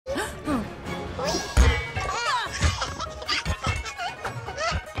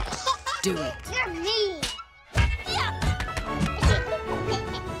do it. You're mean.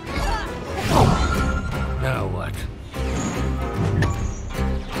 Now what?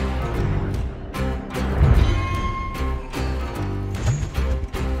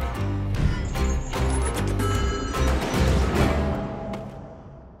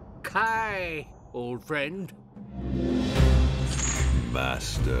 Kai, old friend.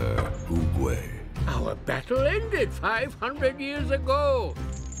 Master Oogway. Our battle ended 500 years ago.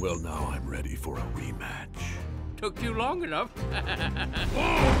 Well, now I'm ready for a rematch. Took you long enough.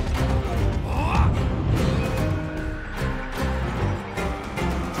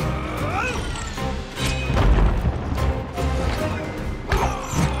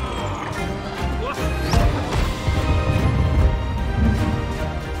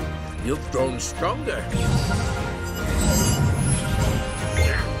 You've grown stronger.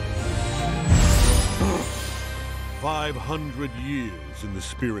 500 years in the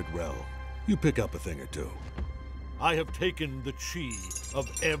spirit realm. You pick up a thing or two. I have taken the chi of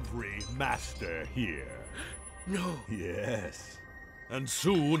every master here. No. Yes. And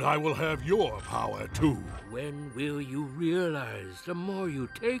soon I will have your power too. When will you realize the more you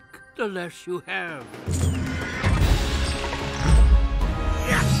take, the less you have?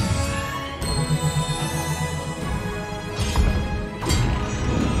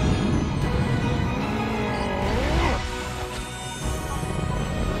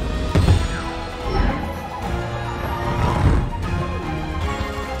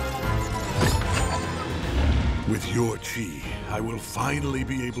 With your chi, I will finally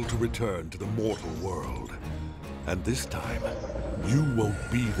be able to return to the mortal world. And this time, you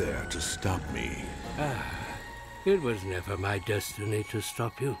won't be there to stop me. It was never my destiny to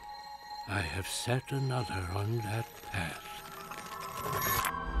stop you. I have set another on that path.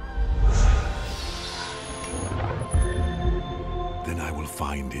 Then I will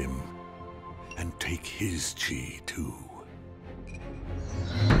find him and take his chi too.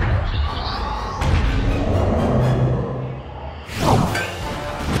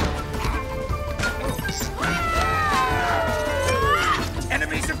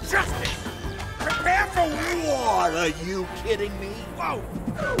 Enemies of justice! Prepare for war! Are you kidding me? Whoa!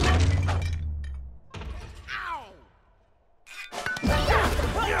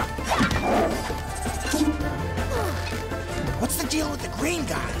 What's the deal with the green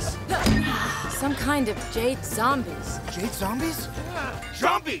guys? Some kind of jade zombies. Jade zombies?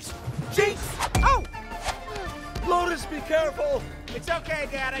 Zombies! Jade! Oh! Lotus, be careful! It's okay,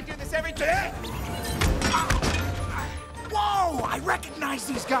 Dad. I do this every day. Whoa! I recognize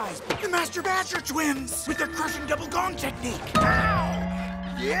these guys! The Master Basher twins! With their crushing double gong technique!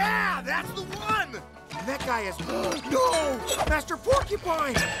 Ow! Yeah! That's the one! And that guy is... No! Master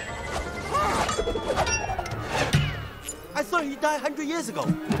Porcupine! I thought he died 100 years ago.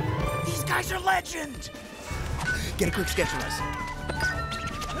 These guys are legend! Get a quick sketch of us.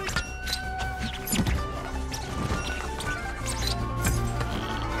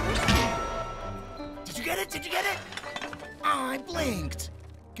 Did you get it? Did you get it? Oh, I blinked.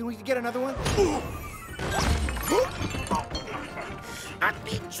 Can we get another one? I'm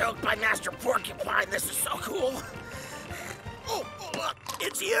being choked by Master Porcupine. This is so cool. Oh, look,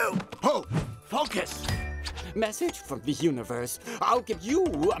 it's you. Oh, focus. Message from the universe. I'll give you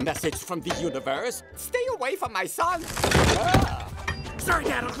a message from the universe. Stay away from my son. Sorry,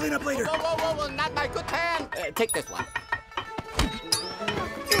 Dad. I'll clean up later. Whoa, not my good hand. Take this one.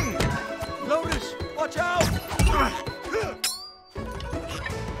 Lotus, watch out!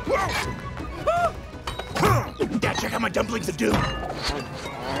 Dad, check out my dumplings of doom.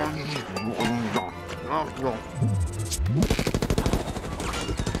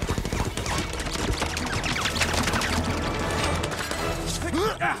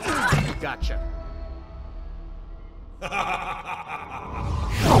 Gotcha.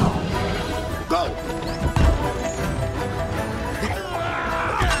 Go!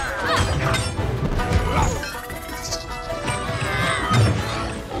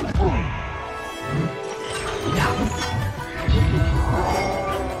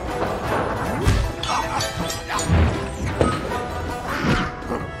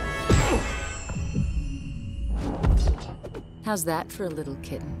 How's that for a little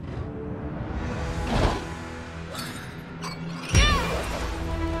kitten?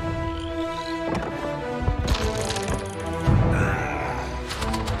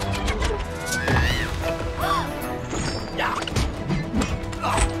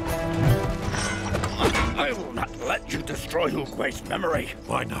 I will not let you destroy Oogway's memory.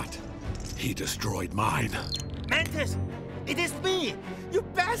 Why not? He destroyed mine. Mantis, it is me, you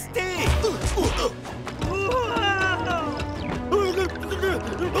bestie.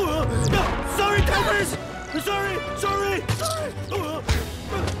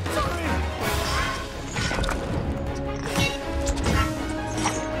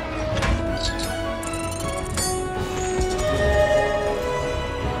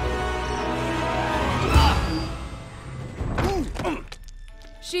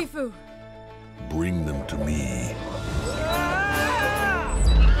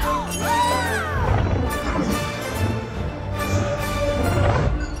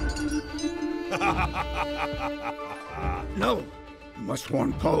 Well, must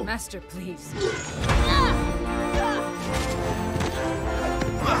one pull. Master, please.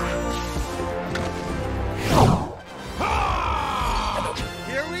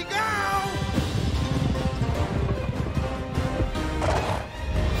 Here we go!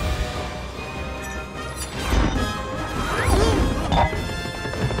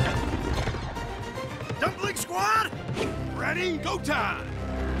 Dumpling squad! Ready? Go time!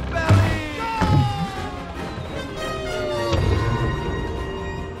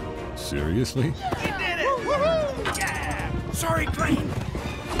 Seriously? You did it! Woohoo! Yeah! Sorry, Crane!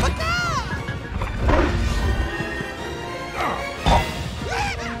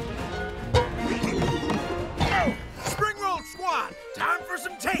 Spring roll squad! Time for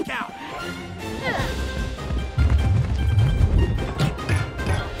some takeout!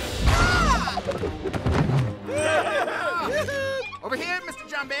 Over here, Mr.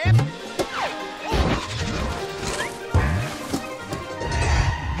 Jumbab!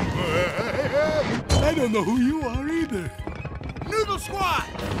 I don't know who you are either. Noodle squad!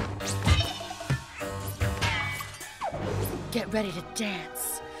 Get ready to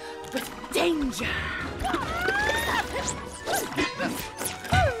dance with danger.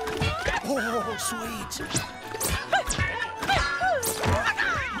 Oh, sweet!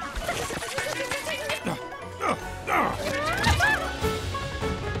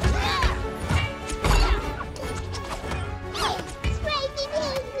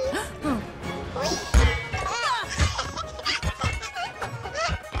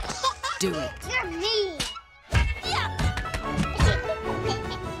 Do it. You're mean.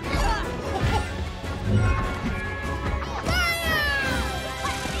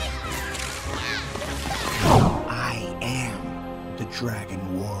 I am the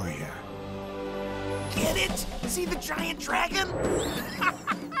Dragon Warrior. Get it? See the giant dragon?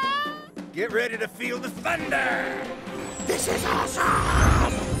 Get ready to feel the thunder! This is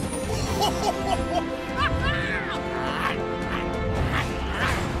awesome!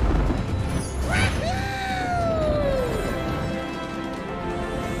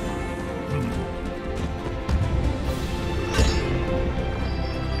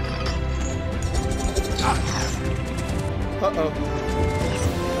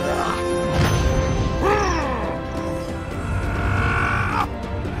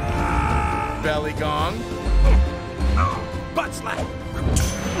 Belly gong. Butt slap.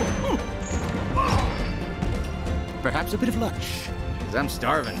 Perhaps a bit of lunch, 'cause I'm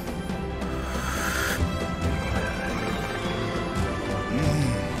starving.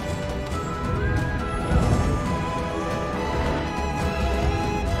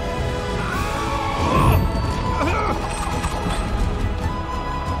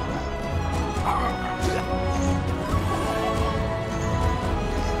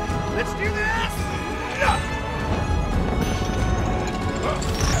 Let's do this!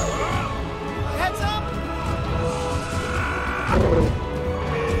 Heads up!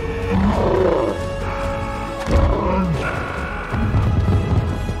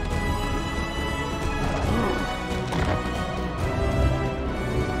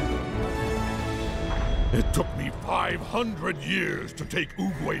 It took me 500 years to take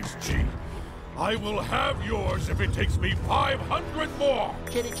Oogway's chi. I will have yours if it takes me 500 more!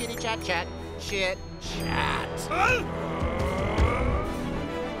 Chitty chitty chat chat. Chit chat.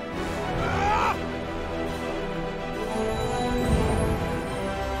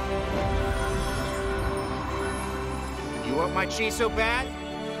 You want my chi so bad?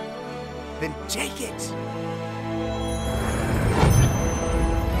 Then take it!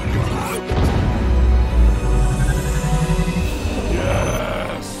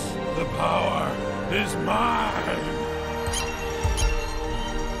 Yes! The power is mine!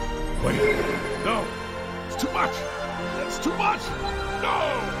 Wait, no! It's too much! That's too much!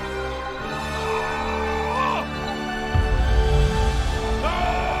 No!